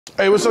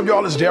Hey, what's up,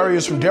 y'all? It's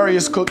Darius from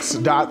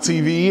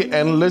DariusCooks.tv,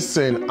 and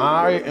listen,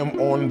 I am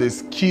on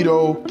this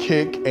keto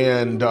kick,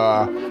 and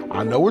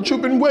I know what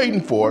you've been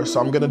waiting for, so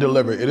I'm gonna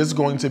deliver. It is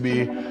going to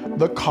be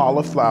the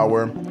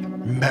cauliflower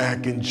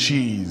mac and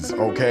cheese,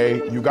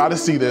 okay? You gotta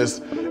see this.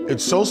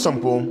 It's so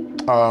simple,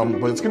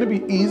 but it's gonna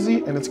be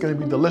easy and it's gonna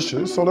be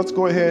delicious. So let's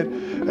go ahead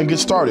and get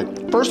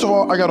started. First of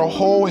all, I got a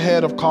whole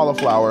head of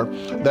cauliflower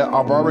that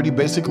I've already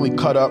basically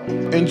cut up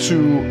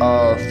into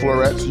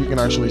florets. You can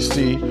actually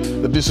see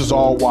that this is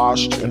all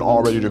washed and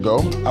all ready to go.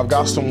 I've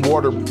got some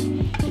water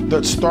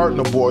that's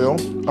starting to boil.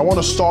 I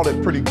wanna salt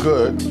it pretty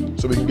good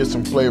so we can get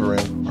some flavor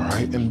in, all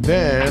right? And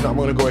then I'm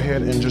gonna go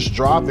ahead and just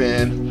drop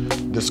in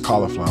this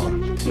cauliflower.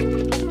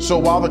 So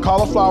while the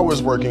cauliflower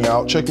is working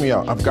out, check me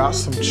out. I've got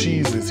some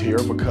cheeses here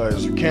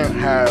because you can't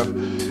have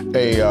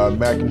a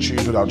mac and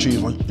cheese without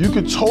cheese. You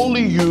could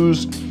totally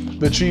use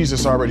the cheese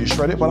that's already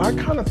shredded, but I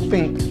kind of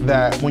think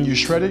that when you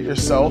shred it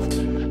yourself,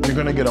 you're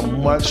gonna get a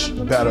much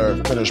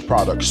better finished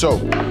product. So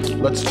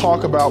let's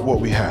talk about what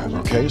we have,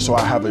 okay? So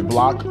I have a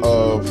block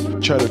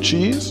of cheddar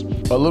cheese,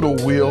 a little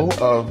wheel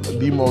of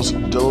the most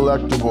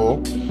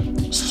delectable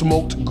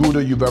smoked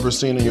Gouda you've ever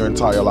seen in your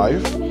entire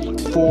life.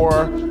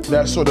 For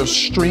that sort of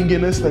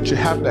stringiness that you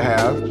have to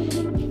have,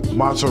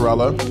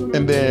 mozzarella,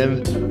 and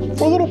then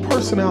for a little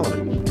personality,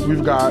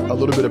 we've got a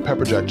little bit of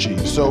pepper jack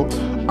cheese. So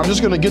I'm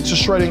just gonna get to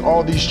shredding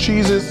all these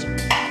cheeses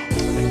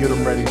and get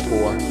them ready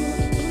for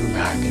the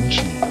mac and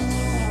cheese.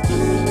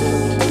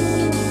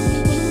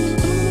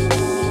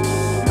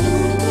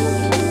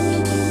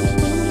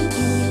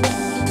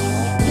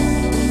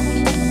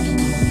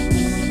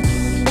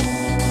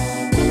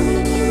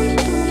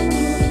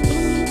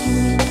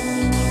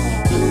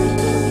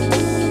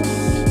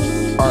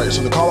 All right,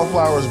 so the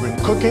cauliflower has been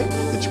cooking.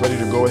 It's ready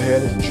to go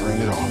ahead and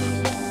drain it off.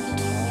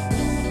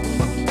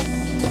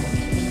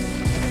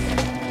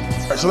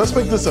 All right, so let's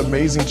make this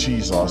amazing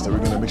cheese sauce that we're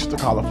gonna mix with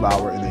the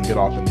cauliflower and then get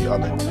off in the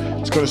oven.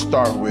 It's gonna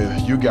start with,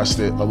 you guessed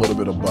it, a little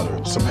bit of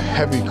butter, some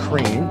heavy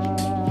cream.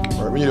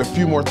 All right, we need a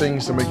few more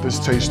things to make this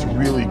taste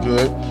really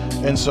good.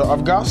 And so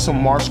I've got some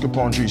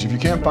mascarpone cheese. If you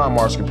can't find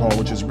mascarpone,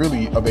 which is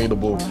really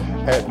available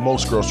at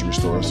most grocery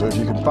stores, so if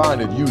you can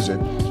find it, use it.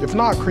 If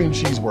not, cream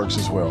cheese works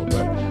as well,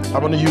 but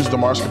I'm gonna use the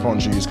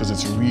mascarpone cheese because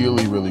it's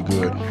really, really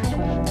good.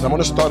 And I'm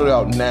gonna start it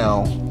out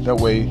now, that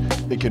way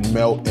it can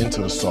melt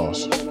into the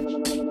sauce.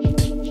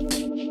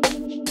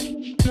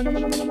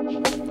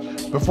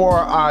 Before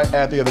I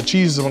add the other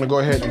cheeses, I'm gonna go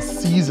ahead and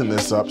season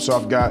this up. So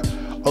I've got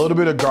a little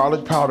bit of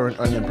garlic powder and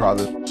onion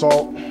powder,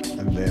 salt,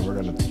 and then we're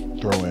gonna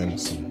throw in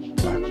some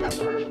black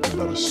pepper. Give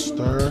that a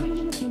stir.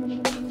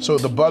 So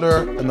the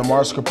butter and the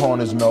mascarpone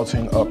is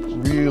melting up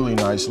really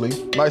nicely,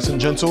 nice and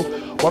gentle.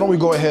 Why don't we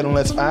go ahead and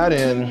let's add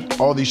in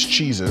all these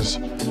cheeses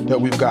that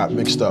we've got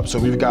mixed up. So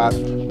we've got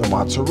the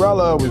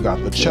mozzarella, we've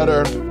got the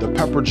cheddar, the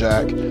pepper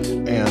jack,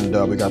 and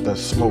we got that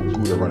smoked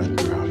Gouda running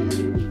throughout here.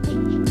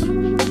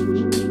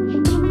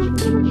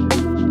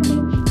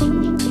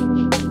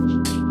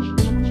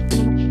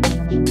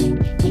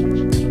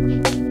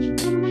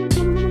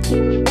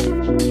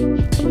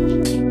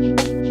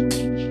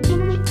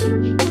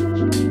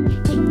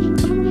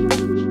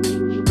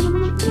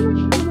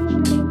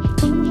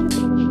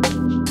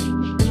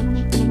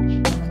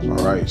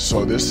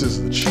 So this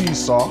is the cheese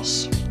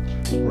sauce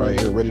right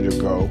here, ready to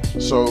go.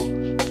 So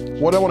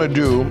what I want to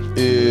do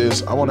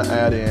is I want to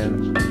add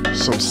in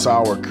some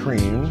sour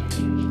cream.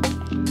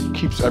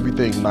 Keeps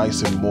everything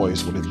nice and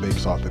moist when it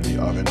bakes off in the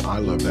oven. I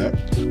love that.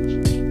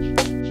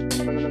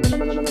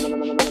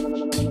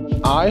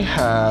 I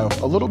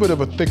have a little bit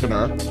of a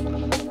thickener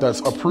that's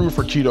approved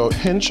for keto, a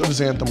pinch of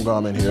xanthan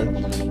gum in here.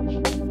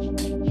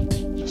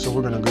 So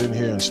we're gonna go in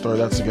here and stir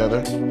that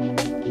together.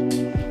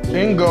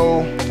 In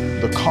go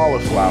the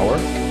cauliflower.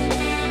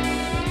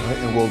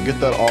 And we'll get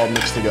that all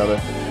mixed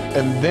together.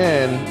 And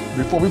then,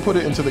 before we put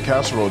it into the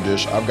casserole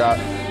dish, I've got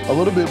a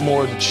little bit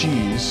more of the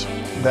cheese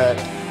that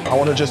I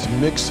wanna just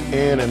mix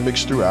in and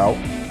mix throughout.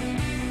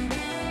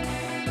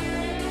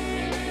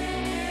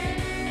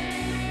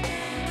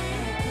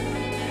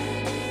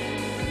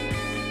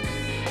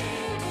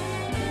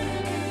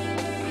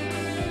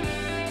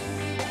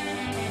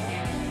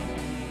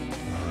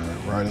 All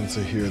right, right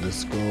into here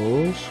this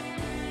goes.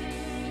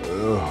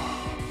 Ugh,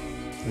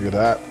 look at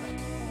that.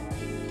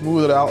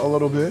 Smooth it out a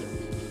little bit,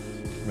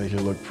 make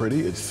it look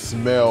pretty. It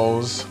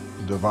smells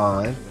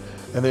divine.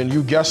 And then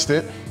you guessed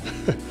it,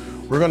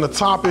 we're gonna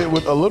top it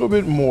with a little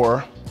bit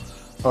more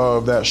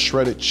of that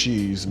shredded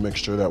cheese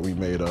mixture that we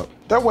made up.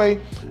 That way,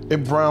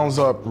 it browns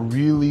up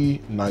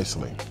really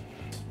nicely.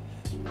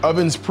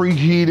 Oven's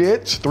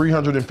preheated,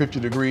 350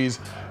 degrees.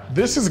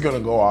 This is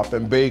gonna go off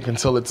and bake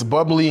until it's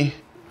bubbly,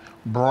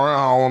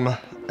 brown,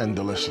 and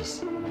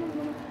delicious.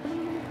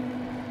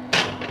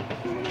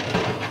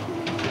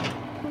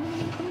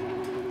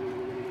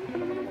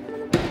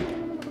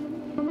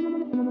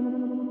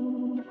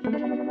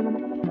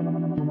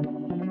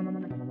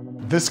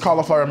 This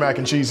cauliflower mac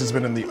and cheese has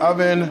been in the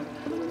oven.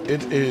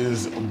 It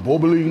is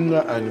bubbling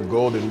and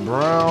golden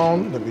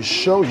brown. Let me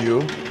show you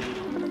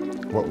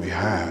what we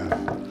have.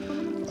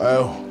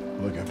 Oh,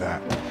 look at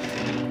that.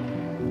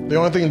 The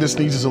only thing this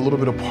needs is a little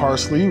bit of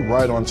parsley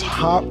right on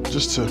top,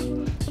 just to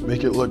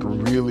make it look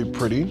really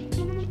pretty.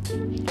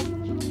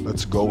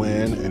 Let's go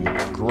in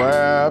and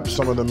grab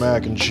some of the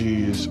mac and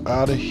cheese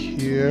out of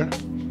here.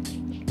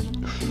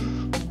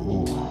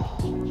 Oh.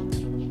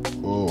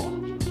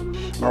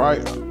 All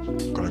right,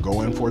 I'm gonna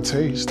go in for a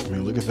taste. I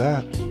mean, look at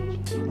that.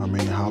 I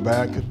mean, how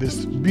bad could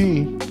this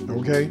be,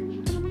 okay?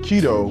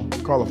 Keto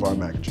cauliflower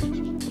mac and cheese.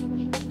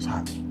 It's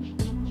hot.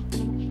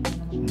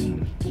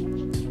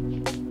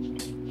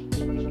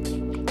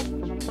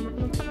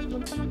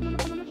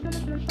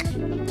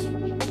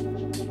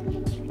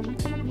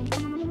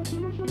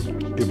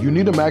 If you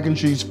need a mac and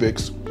cheese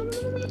fix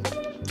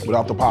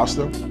without the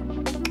pasta,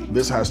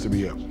 this has to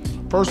be it.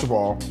 First of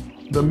all,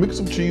 the mix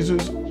of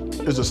cheeses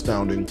is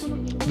astounding.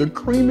 The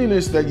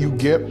creaminess that you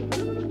get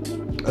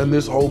in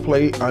this whole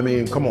plate, I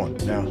mean, come on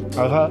now.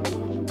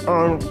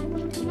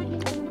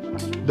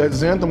 That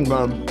xanthan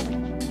gum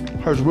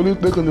has really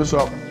thickened this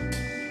up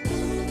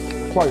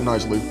quite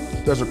nicely.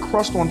 There's a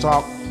crust on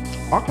top.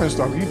 I can't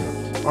stop eating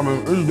it. I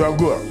mean, it's that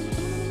good.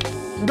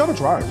 You gotta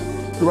try it.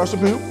 The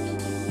recipe,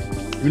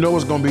 you know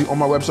what's gonna be on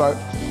my website,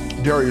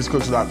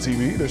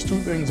 DariusCooks.tv. There's two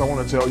things I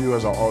wanna tell you,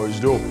 as I always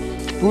do.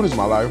 Food is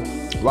my life.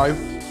 Life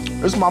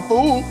is my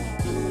food.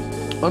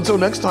 Until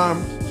next time,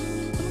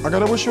 I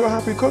gotta wish you a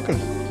happy cooking.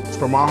 It's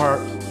from my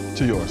heart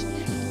to yours.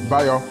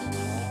 Bye, y'all.